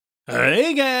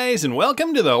Hey guys, and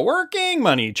welcome to the Working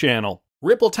Money channel.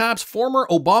 Ripple taps former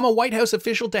Obama White House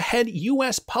official to head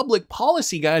U.S. public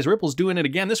policy, guys. Ripple's doing it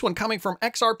again. This one coming from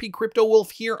XRP Crypto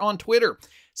Wolf here on Twitter.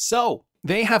 So,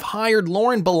 they have hired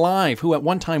Lauren Belive, who at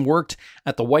one time worked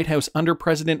at the White House under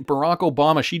President Barack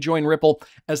Obama. She joined Ripple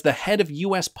as the head of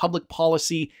U.S. public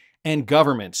policy and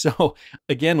government. So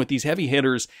again, with these heavy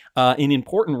hitters in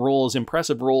important roles,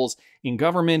 impressive roles in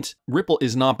government, Ripple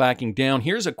is not backing down.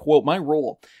 Here's a quote: "My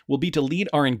role will be to lead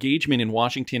our engagement in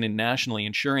Washington and nationally,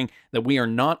 ensuring that we are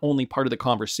not only part of the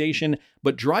conversation,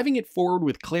 but driving it forward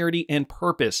with clarity and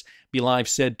purpose," Belive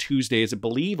said Tuesday. Is it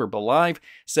Belive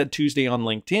said Tuesday on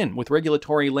LinkedIn. "With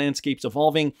regulatory landscapes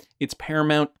evolving, it's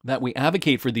paramount that we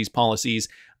advocate for these policies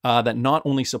that not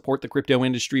only support the crypto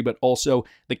industry, but also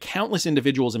the countless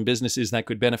individuals and businesses that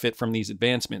could benefit from these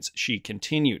advancements," she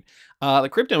continued. The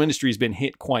crypto industry has been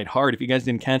hit quite hard. If you guys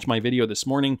didn't catch my video this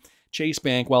morning, Chase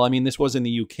Bank, well, I mean, this was in the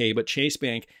UK, but Chase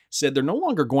Bank said they're no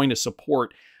longer going to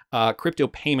support crypto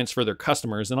payments for their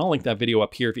customers. And I'll link that video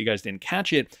up here if you guys didn't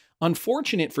catch it.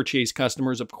 Unfortunate for Chase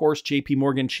customers, of course. JP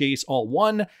Morgan Chase all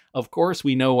one. Of course,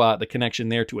 we know the connection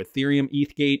there to Ethereum,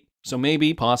 ETHgate. So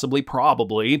maybe, possibly,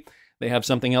 probably they have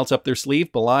something else up their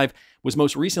sleeve. Belive was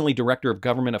most recently Director of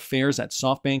Government Affairs at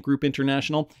SoftBank Group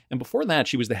International, and before that,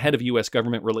 she was the head of U.S.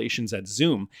 Government Relations at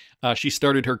Zoom. She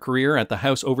started her career at the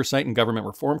House Oversight and Government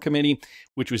Reform Committee,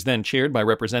 which was then chaired by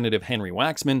Representative Henry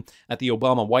Waxman. At the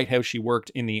Obama White House, she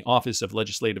worked in the Office of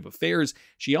Legislative Affairs.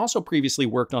 She also previously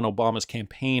worked on Obama's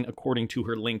campaign, according to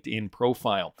her LinkedIn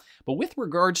profile. But with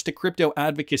regards to crypto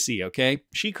advocacy, okay,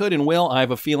 she could and will, I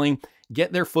have a feeling,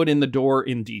 get their foot in the door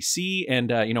in DC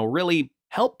and, really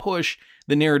help push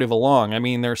the narrative along. I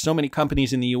mean, there are so many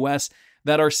companies in the US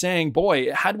that are saying, boy,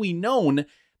 had we known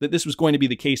that this was going to be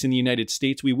the case in the United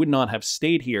States, we would not have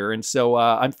stayed here. And so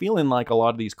I'm feeling like a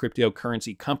lot of these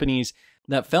cryptocurrency companies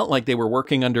that felt like they were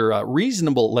working under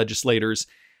reasonable legislators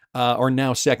are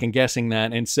now second guessing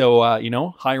that. And so,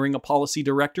 hiring a policy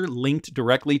director linked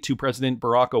directly to President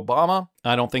Barack Obama,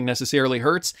 I don't think necessarily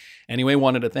hurts. Anyway,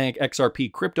 wanted to thank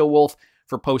XRP Crypto Wolf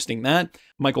for posting that.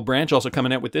 Michael Branch also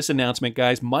coming out with this announcement,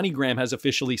 guys. MoneyGram has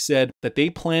officially said that they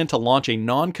plan to launch a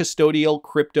non-custodial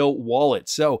crypto wallet.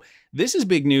 So this is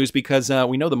big news because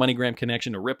we know the MoneyGram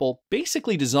connection to Ripple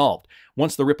basically dissolved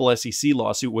once the Ripple SEC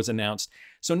lawsuit was announced.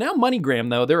 So now MoneyGram,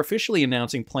 though, they're officially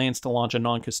announcing plans to launch a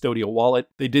non-custodial wallet.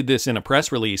 They did this in a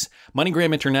press release.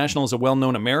 MoneyGram International is a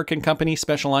well-known American company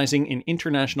specializing in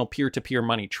international peer-to-peer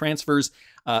money transfers.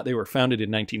 They were founded in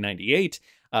 1998.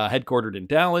 Headquartered in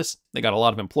Dallas. They got a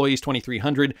lot of employees,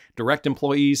 2,300 direct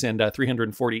employees and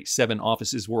 347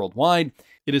 offices worldwide.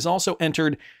 It has also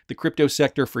entered the crypto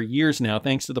sector for years now,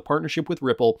 thanks to the partnership with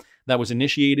Ripple that was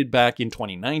initiated back in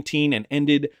 2019 and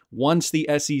ended once the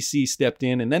SEC stepped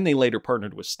in, and then they later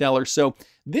partnered with Stellar. So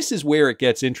this is where it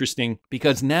gets interesting,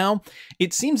 because now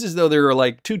it seems as though there are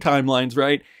like two timelines,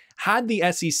 right? Had the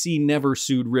SEC never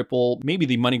sued Ripple, maybe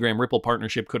the MoneyGram-Ripple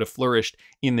partnership could have flourished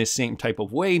in this same type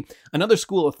of way. Another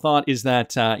school of thought is that,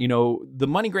 the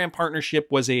MoneyGram partnership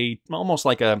was almost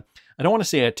like I don't want to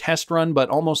say a test run, but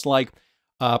almost like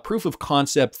proof of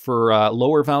concept for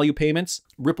lower value payments.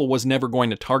 Ripple was never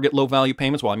going to target low value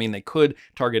payments. Well, I mean, they could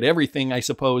target everything, I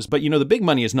suppose, but the big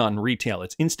money is not in retail.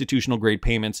 It's institutional grade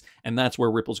payments, and that's where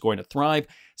Ripple's going to thrive.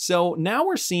 So now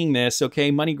we're seeing this,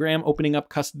 okay, MoneyGram opening up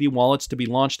custody wallets to be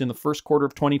launched in the first quarter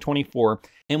of 2024,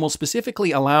 and will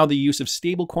specifically allow the use of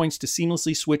stablecoins to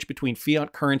seamlessly switch between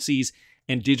fiat currencies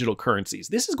and digital currencies.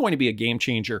 This is going to be a game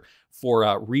changer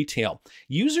for retail.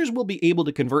 Users will be able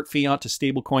to convert fiat to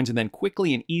stablecoins and then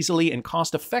quickly and easily and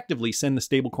cost effectively send the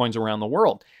stablecoins around the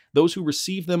world. Those who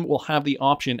receive them will have the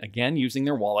option, again, using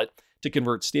their wallet, to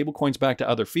convert stablecoins back to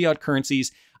other fiat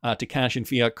currencies. To cash in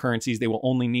fiat currencies, they will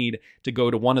only need to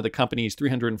go to one of the company's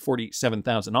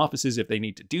 347,000 offices if they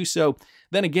need to do so.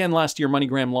 Then again, last year,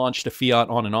 MoneyGram launched a fiat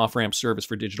on and off-ramp service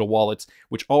for digital wallets,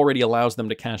 which already allows them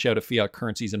to cash out of fiat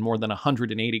currencies in more than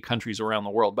 180 countries around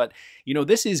the world. But,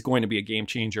 this is going to be a game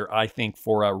changer, I think,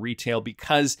 for retail,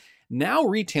 because now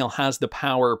retail has the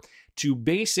power to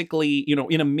basically,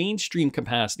 in a mainstream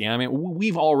capacity. I mean,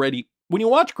 when you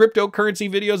watch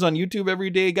cryptocurrency videos on YouTube every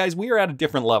day, guys, we are at a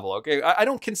different level, okay? I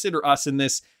don't consider us in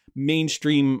this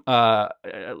mainstream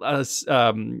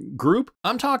group.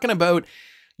 I'm talking about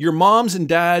your moms and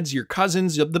dads, your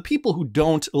cousins, the people who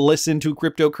don't listen to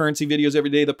cryptocurrency videos every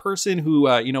day, the person who,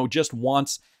 just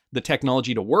wants the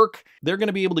technology to work. They're going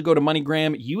to be able to go to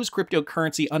MoneyGram, use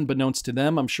cryptocurrency unbeknownst to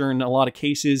them, I'm sure in a lot of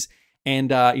cases,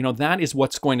 And, that is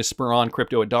what's going to spur on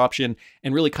crypto adoption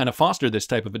and really kind of foster this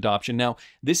type of adoption. Now,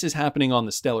 this is happening on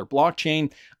the Stellar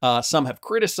blockchain. Some have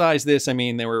criticized this. I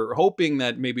mean, they were hoping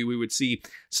that maybe we would see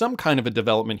some kind of a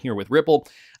development here with Ripple.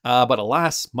 But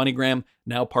alas, MoneyGram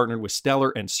now partnered with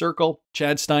Stellar and Circle.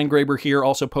 Chad Steingraber here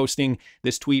also posting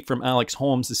this tweet from Alex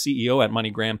Holmes, the CEO at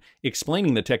MoneyGram,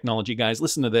 explaining the technology. Guys,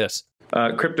 listen to this.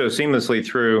 Crypto seamlessly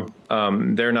through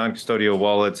their non-custodial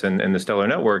wallets and the Stellar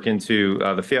network into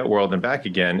the fiat world and back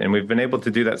again. And we've been able to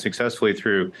do that successfully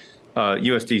through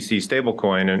USDC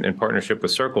stablecoin in partnership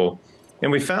with Circle.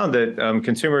 And we found that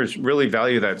consumers really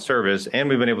value that service, and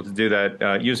we've been able to do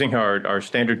that using our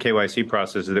standard KYC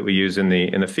processes that we use in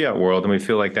the fiat world. And we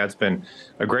feel like that's been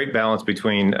a great balance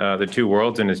between the two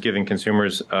worlds and is giving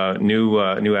consumers new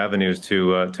avenues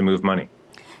to move money.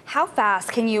 How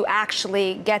fast can you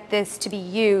actually get this to be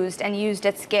used and used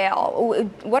at scale?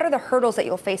 What are the hurdles that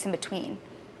you'll face in between?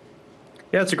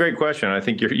 Yeah, it's a great question. I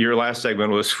think your last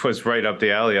segment was right up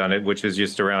the alley on it, which is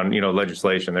just around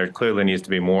legislation. There clearly needs to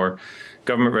be more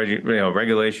government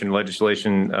regulation,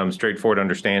 legislation, straightforward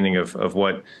understanding of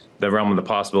what the realm of the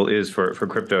possible is for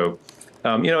crypto.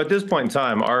 At this point in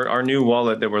time, our new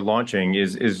wallet that we're launching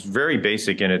is very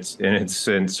basic in its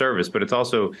service, but it's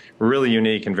also really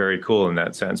unique and very cool in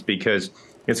that sense, because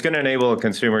it's going to enable a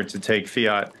consumer to take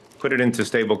fiat, put it into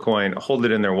stablecoin, hold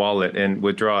it in their wallet, and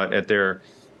withdraw it at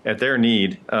their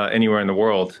need anywhere in the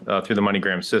world through the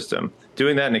MoneyGram system.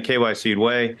 Doing that in a KYC'd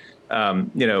way,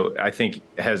 I think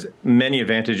has many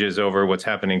advantages over what's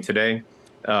happening today.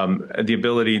 The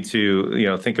ability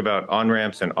to think about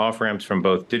on-ramps and off-ramps from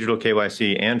both digital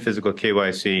KYC and physical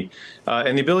KYC,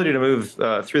 and the ability to move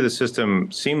through the system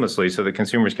seamlessly so that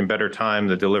consumers can better time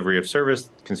the delivery of service,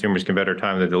 consumers can better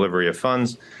time the delivery of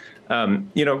funds,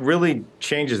 really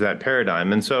changes that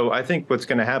paradigm. And so I think what's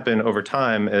going to happen over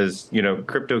time as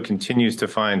crypto continues to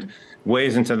find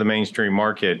ways into the mainstream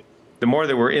market, the more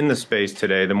that we're in the space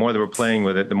today, the more that we're playing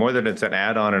with it, the more that it's an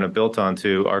add-on and a built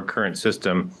onto our current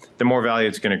system, the more value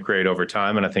it's going to create over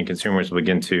time. And I think consumers will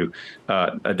begin to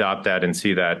adopt that and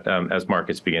see that as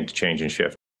markets begin to change and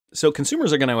shift. So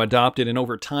consumers are going to adopt it, and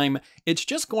over time, it's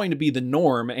just going to be the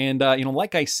norm. And,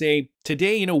 like I say,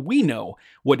 today, we know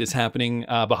what is happening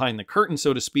behind the curtain,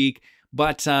 so to speak.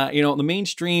 But, the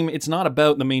mainstream, it's not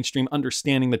about the mainstream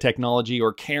understanding the technology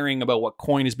or caring about what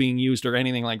coin is being used or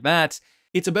anything like that.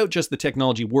 It's about just the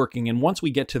technology working. And once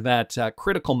we get to that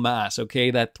critical mass,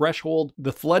 okay, that threshold,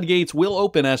 the floodgates will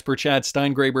open as per Chad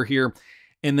Steingraber here,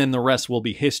 and then the rest will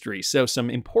be history. So some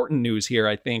important news here,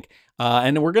 I think.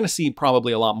 And we're going to see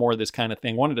probably a lot more of this kind of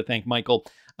thing. Wanted to thank Michael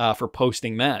for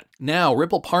posting that. Now,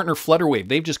 Ripple partner Flutterwave.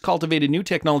 They've just cultivated new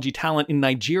technology talent in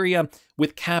Nigeria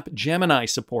with Capgemini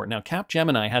support. Now,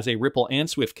 Capgemini has a Ripple and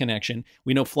Swift connection.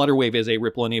 We know Flutterwave is a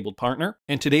Ripple-enabled partner.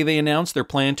 And today they announced their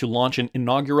plan to launch an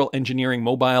inaugural engineering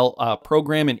mobile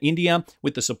program in India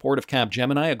with the support of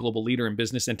Capgemini, a global leader in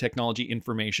business and technology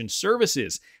information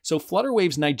services. So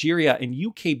Flutterwave's Nigeria and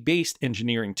UK-based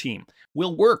engineering team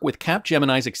will work with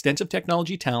Capgemini's extensive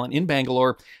technology talent in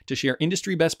Bangalore to share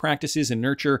industry best practices and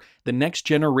nurture the next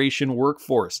generation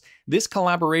workforce. This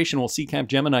collaboration will see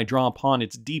Capgemini draw upon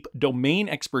its deep domain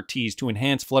expertise to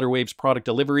enhance Flutterwave's product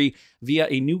delivery via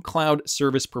a new cloud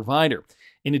service provider.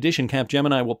 In addition,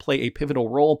 Capgemini will play a pivotal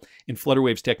role in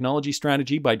Flutterwave's technology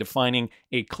strategy by defining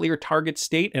a clear target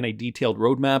state and a detailed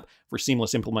roadmap for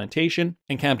seamless implementation.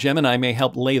 And Capgemini may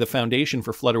help lay the foundation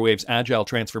for Flutterwave's agile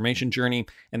transformation journey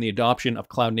and the adoption of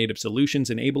cloud-native solutions,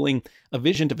 enabling a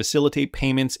vision to facilitate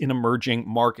payments in emerging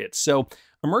markets. So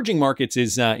emerging markets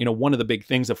is, one of the big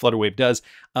things that Flutterwave does,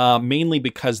 mainly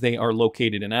because they are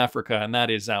located in Africa, and that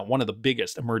is one of the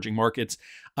biggest emerging markets.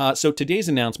 So today's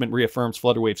announcement reaffirms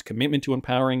Flutterwave's commitment to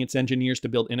empowering its engineers to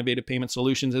build innovative payment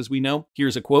solutions, as we know.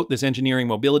 Here's a quote: "This engineering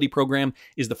mobility program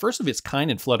is the first of its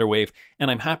kind in Flutterwave, and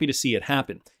I'm happy to see it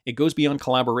happen. It goes beyond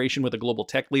collaboration with a global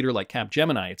tech leader like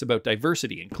Capgemini. It's about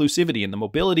diversity, inclusivity, and the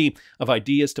mobility of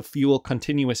ideas to fuel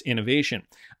continuous innovation.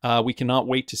 We cannot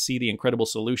wait to see the incredible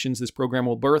solutions this program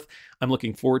will birth. I'm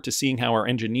looking forward to seeing how our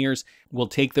engineers will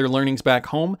take their learnings back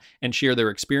home and share their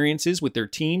experiences with their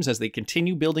teams as they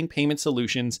continue building payment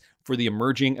solutions for the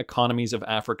emerging economies of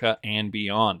Africa and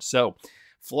beyond." So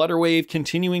Flutterwave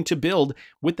continuing to build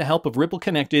with the help of Ripple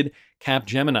Connected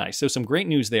Capgemini. So some great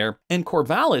news there. And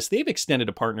Corvallis, they've extended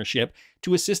a partnership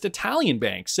to assist Italian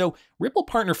banks. So Ripple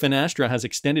partner Finastra has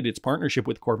extended its partnership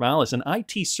with Corvallis, an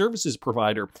IT services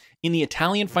provider in the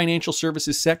Italian financial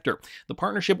services sector. The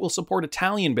partnership will support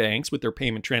Italian banks with their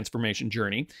payment transformation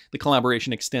journey. The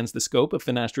collaboration extends the scope of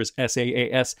Finastra's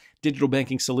SaaS digital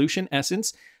banking solution,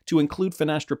 Essence, to include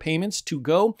Finastra Payments, To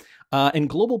Go, and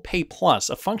Global Pay Plus,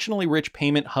 a functionally rich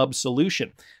payment hub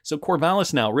solution. So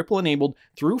Corvallis now, Ripple-enabled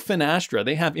through Finastra,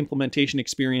 they have implementation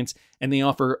experience and they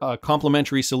offer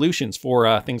complementary solutions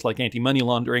for things like anti-money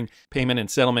laundering, payment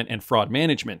and settlement, and fraud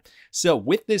management. So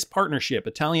with this partnership,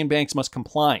 Italian banks must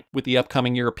comply with the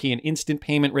upcoming European instant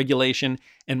payment regulation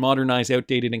and modernize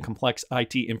outdated and complex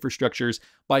IT infrastructures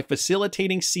by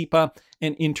facilitating SEPA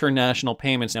and international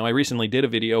payments. Now, I recently did a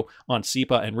video on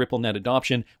SEPA and RippleNet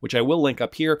adoption, which I will link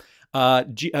up here.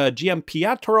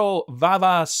 Gianpietro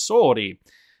Vavassori,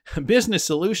 Business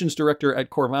Solutions Director at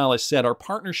Corvallis, said our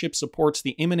partnership supports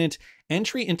the imminent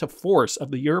entry into force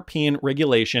of the European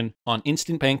regulation on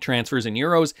instant bank transfers in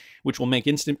euros, which will make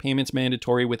instant payments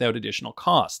mandatory without additional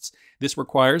costs. This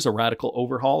requires a radical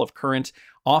overhaul of current,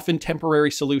 often temporary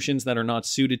solutions that are not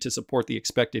suited to support the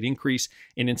expected increase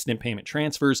in instant payment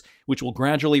transfers, which will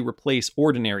gradually replace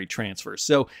ordinary transfers.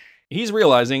 So he's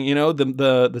realizing, you know,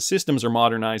 the systems are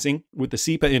modernizing with the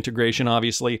SEPA integration,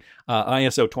 obviously,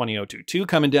 ISO 20022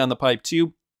 coming down the pipe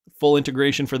too. Full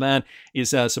integration for that is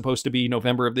supposed to be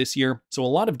November of this year. So a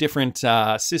lot of different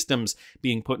systems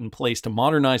being put in place to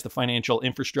modernize the financial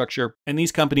infrastructure. And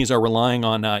these companies are relying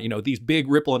on, you know, these big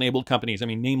Ripple-enabled companies. I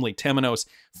mean, namely Temenos,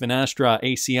 Finastra,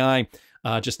 ACI,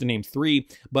 just to name three,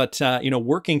 but, you know,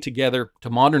 working together to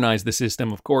modernize the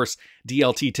system. Of course,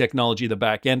 DLT technology, the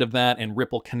back end of that, and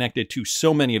Ripple connected to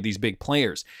so many of these big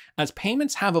players. As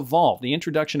payments have evolved, the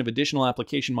introduction of additional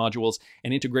application modules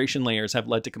and integration layers have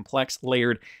led to complex,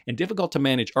 layered, and difficult to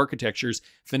manage architectures.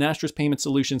 Finastra's payment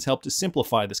solutions help to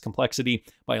simplify this complexity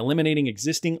by eliminating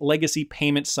existing legacy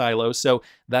payment silos. So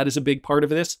that is a big part of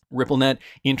this. RippleNet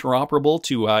interoperable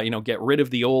to, you know, get rid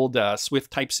of the old Swift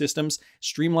type systems,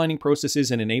 streamlining processes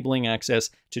and enabling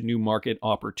access to new market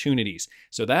opportunities.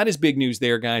 So that is big news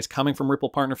there, guys, coming from Ripple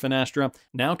partner Finastra,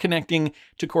 now connecting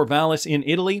to Corvallis in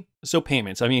Italy. So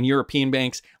payments, I mean, European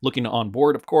banks looking to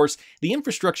onboard, of course. The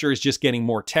infrastructure is just getting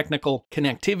more technical.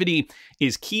 Connectivity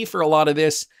is key for a lot of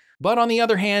this. But on the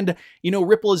other hand, you know,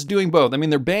 Ripple is doing both. I mean,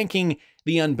 they're banking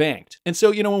the unbanked. And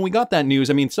so, you know, when we got that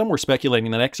news, I mean, some were speculating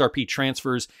that XRP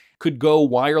transfers could go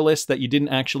wireless, that you didn't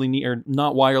actually need, or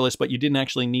not wireless, but you didn't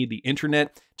actually need the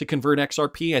internet to convert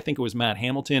XRP. I think it was Matt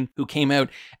Hamilton who came out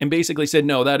and basically said,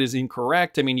 no, that is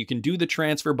incorrect. I mean, you can do the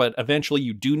transfer, but eventually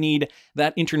you do need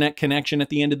that internet connection at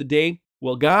the end of the day.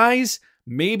 Well, guys,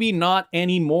 maybe not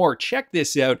anymore. Check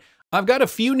this out. I've got a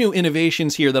few new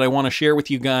innovations here that I want to share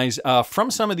with you guys from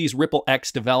some of these Ripple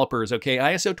X developers, okay?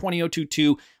 ISO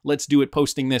 20022, let's do it,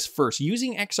 posting this first.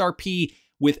 Using XRP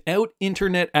without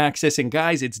internet access, and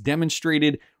guys, it's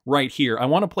demonstrated right here. I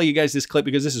want to play you guys this clip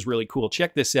because this is really cool.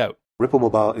 Check this out. Ripple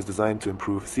Mobile is designed to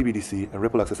improve CBDC and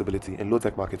Ripple accessibility in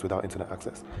low-tech markets without internet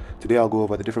access. Today I'll go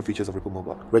over the different features of Ripple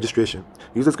Mobile. Registration.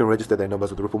 Users can register their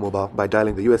numbers with Ripple Mobile by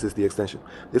dialing the USSD extension.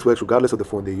 This works regardless of the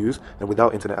phone they use and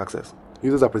without internet access.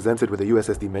 Users are presented with a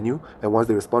USSD menu, and once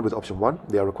they respond with option 1,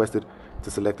 they are requested to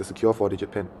select a secure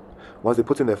 4-digit PIN. Once they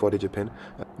put in their 4-digit PIN,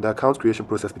 the account creation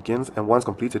process begins, and once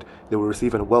completed, they will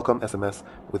receive a welcome SMS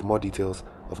with more details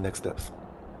of next steps.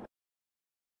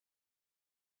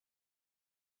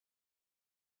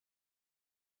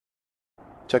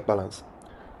 Check balance.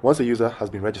 Once a user has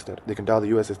been registered, they can dial the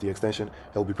USSD extension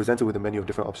and will be presented with a menu of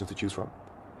different options to choose from.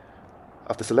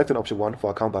 After selecting option 1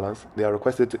 for account balance, they are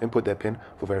requested to input their PIN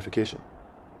for verification.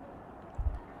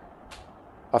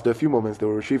 After a few moments, they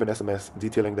will retrieve an SMS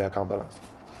detailing their account balance.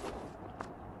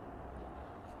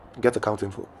 Get account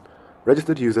info.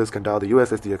 Registered users can dial the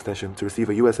USSD extension to receive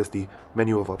a USSD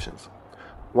menu of options.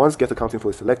 Once Get account info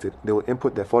is selected, they will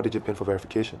input their 4-digit PIN for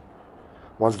verification.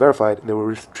 Once verified, they will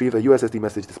retrieve a USSD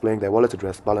message displaying their wallet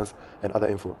address, balance, and other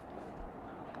info.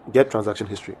 Get transaction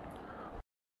history.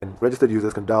 And registered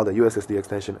users can dial the USSD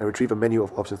extension and retrieve a menu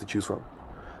of options to choose from.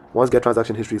 Once Get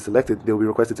transaction history is selected, they will be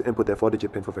requested to input their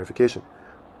 4-digit PIN for verification.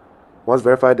 Once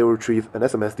verified, they will retrieve an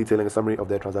SMS detailing a summary of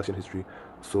their transaction history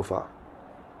so far.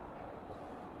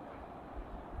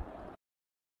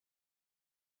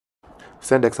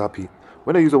 Send XRP.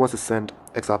 When a user wants to send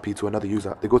XRP to another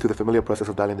user, they go through the familiar process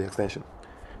of dialing the extension.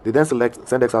 They then select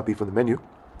Send XRP from the menu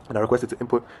and are requested to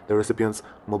input the recipient's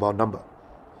mobile number.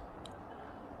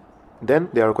 Then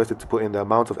they are requested to put in the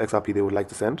amount of XRP they would like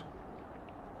to send,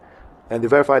 and they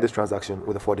verify this transaction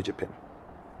with a 4-digit PIN.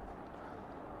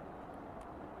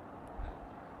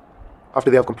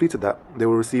 After they have completed that, they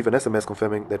will receive an SMS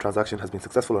confirming their transaction has been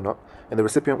successful or not, and the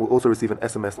recipient will also receive an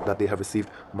SMS that they have received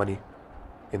money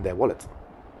in their wallet.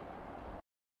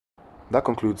 That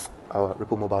concludes our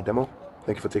Ripple Mobile demo.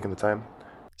 Thank you for taking the time.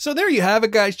 So there you have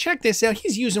it, guys. Check this out.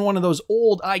 He's using one of those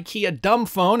old IKEA dumb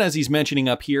phone, as he's mentioning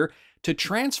up here, to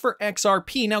transfer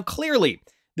XRP. Now, clearly,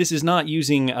 This is not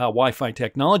using Wi-Fi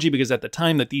technology because at the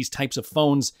time that these types of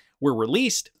phones were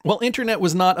released, well, internet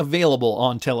was not available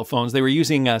on telephones. They were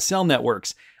using cell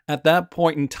networks at that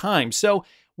point in time. So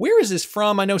where is this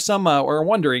from? I know some are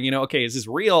wondering, you know, okay, is this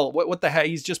real? What the heck?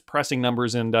 He's just pressing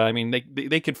numbers, and I mean,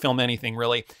 they could film anything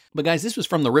really. But guys, this was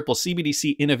from the Ripple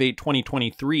CBDC Innovate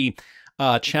 2023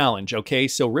 challenge, okay?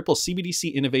 So Ripple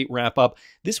CBDC Innovate Wrap Up.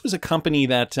 This was a company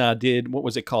that did, what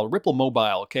was it called? Ripple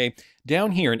Mobile, okay?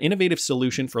 Down here, an innovative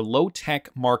solution for low-tech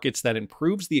markets that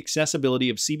improves the accessibility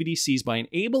of CBDCs by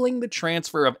enabling the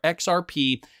transfer of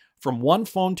XRP from one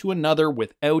phone to another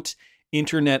without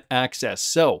internet access.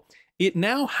 So it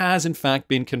now has, in fact,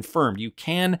 been confirmed. You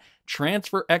can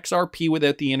transfer XRP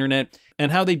without the internet.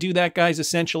 And how they do that, guys,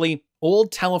 essentially,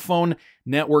 old telephone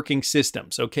networking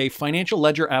systems, okay? Financial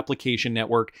ledger application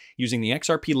network using the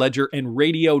XRP ledger and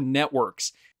radio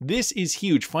networks. This is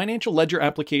huge. Financial ledger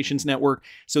applications network.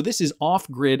 So this is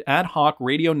off-grid ad hoc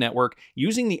radio network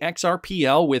using the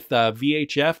XRPL with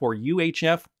VHF or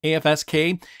UHF,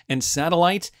 AFSK, and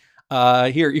satellite.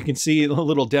 Here, you can see a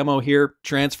little demo here,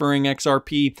 transferring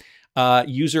XRP.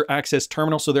 User access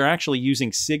terminal. So they're actually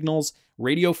using signals,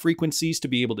 radio frequencies to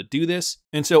be able to do this.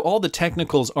 And so all the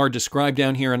technicals are described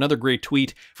down here. Another great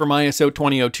tweet from ISO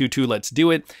 20022, let's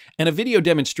do it. And a video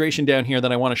demonstration down here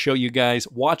that I want to show you guys.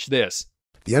 Watch this.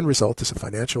 The end result is a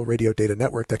financial radio data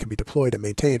network that can be deployed and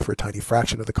maintained for a tiny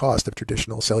fraction of the cost of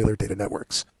traditional cellular data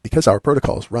networks. Because our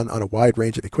protocols run on a wide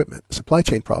range of equipment, supply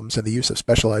chain problems and the use of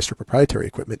specialized or proprietary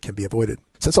equipment can be avoided.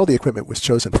 Since all the equipment was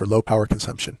chosen for low power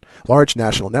consumption, large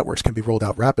national networks can be rolled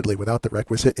out rapidly without the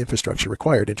requisite infrastructure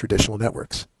required in traditional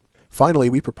networks. Finally,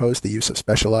 we propose the use of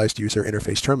specialized user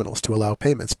interface terminals to allow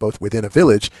payments both within a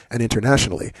village and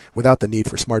internationally without the need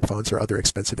for smartphones or other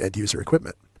expensive end-user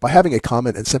equipment. By having a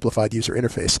common and simplified user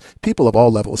interface, people of all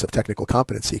levels of technical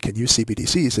competency can use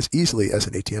CBDCs as easily as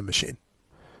an ATM machine.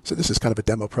 So this is kind of a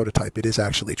demo prototype. It is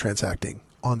actually transacting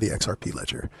on the XRP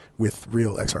ledger with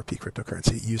real XRP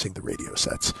cryptocurrency using the radio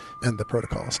sets and the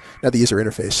protocols. Now the user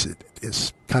interface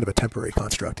is kind of a temporary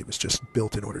construct. It was just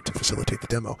built in order to facilitate the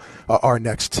demo. Our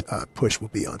next push will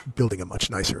be on building a much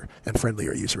nicer and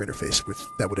friendlier user interface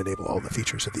that would enable all the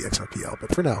features of the XRPL.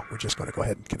 But for now, we're just going to go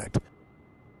ahead and connect.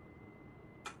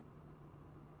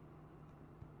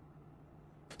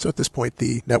 So at this point,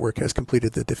 the network has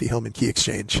completed the Diffie-Hellman key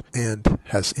exchange and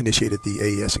has initiated the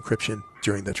AES encryption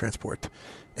during the transport.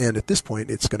 And at this point,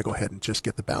 it's going to go ahead and just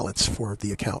get the balance for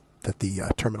the account that the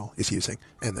terminal is using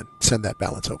and then send that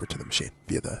balance over to the machine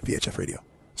via the VHF radio.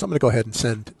 So I'm going to go ahead and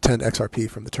send 10 XRP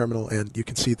from the terminal, and you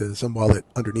can see the Zoom wallet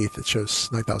underneath. It shows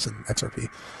 9,000 XRP.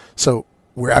 So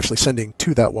we're actually sending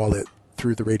to that wallet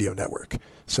through the radio network.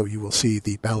 So you will see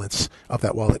the balance of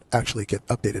that wallet actually get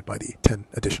updated by the 10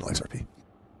 additional XRP.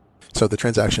 So the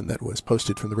transaction that was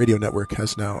posted from the radio network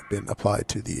has now been applied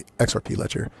to the XRP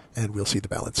ledger, and we'll see the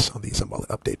balance on the Zoom wallet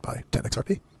update by 10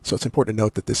 XRP. So it's important to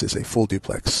note that this is a full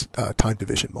duplex time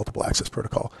division multiple access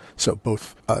protocol. So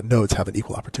both nodes have an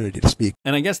equal opportunity to speak.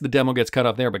 And I guess the demo gets cut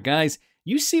off there, but guys,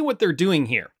 you see what they're doing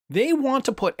here. They want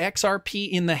to put XRP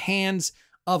in the hands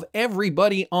of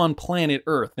everybody on planet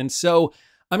Earth. And so,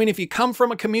 I mean, if you come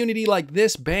from a community like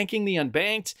this, banking the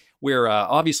unbanked, where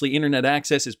obviously internet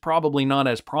access is probably not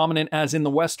as prominent as in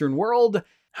the Western world,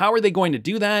 how are they going to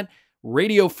do that?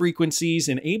 Radio frequencies,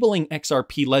 enabling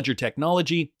XRP ledger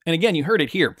technology. And again, you heard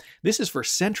it here. This is for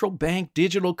central bank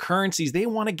digital currencies. They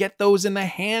want to get those in the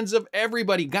hands of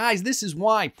everybody. Guys, this is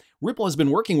why Ripple has been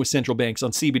working with central banks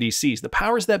on CBDCs. The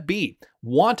powers that be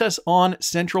want us on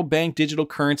central bank digital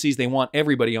currencies. They want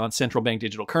everybody on central bank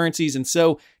digital currencies. And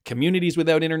so communities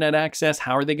without internet access,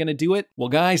 how are they going to do it? Well,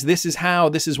 guys, this is how.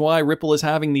 This is why Ripple is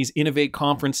having these Innovate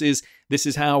conferences. This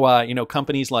is how,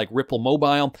 companies like Ripple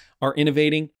Mobile are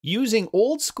innovating, using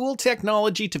old school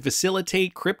technology to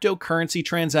facilitate cryptocurrency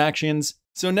transactions.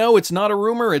 So no, it's not a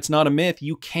rumor, it's not a myth.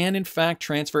 You can in fact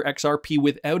transfer XRP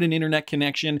without an internet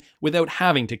connection, without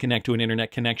having to connect to an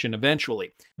internet connection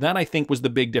eventually. That, I think, was the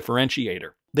big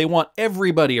differentiator. They want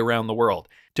everybody around the world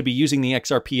to be using the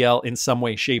XRPL in some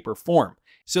way, shape, or form.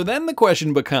 So then the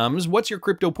question becomes, what's your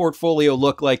crypto portfolio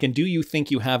look like, and do you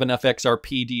think you have enough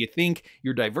XRP? Do you think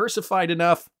you're diversified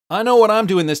enough? I know what I'm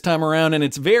doing this time around, and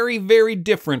it's very, very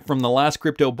different from the last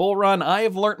crypto bull run. I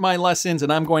have learned my lessons,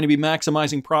 and I'm going to be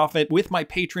maximizing profit with my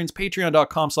patrons,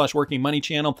 patreon.com/workingmoney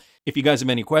channel. If you guys have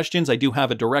any questions, I do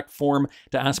have a direct form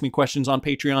to ask me questions on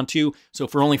Patreon too. So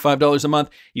for only $5 a month,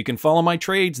 you can follow my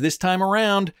trades this time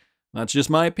around. That's just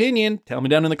my opinion. Tell me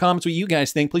down in the comments what you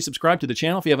guys think. Please subscribe to the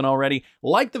channel if you haven't already.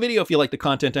 Like the video if you like the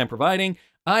content I'm providing.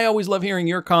 I always love hearing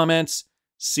your comments.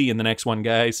 See you in the next one,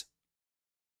 guys.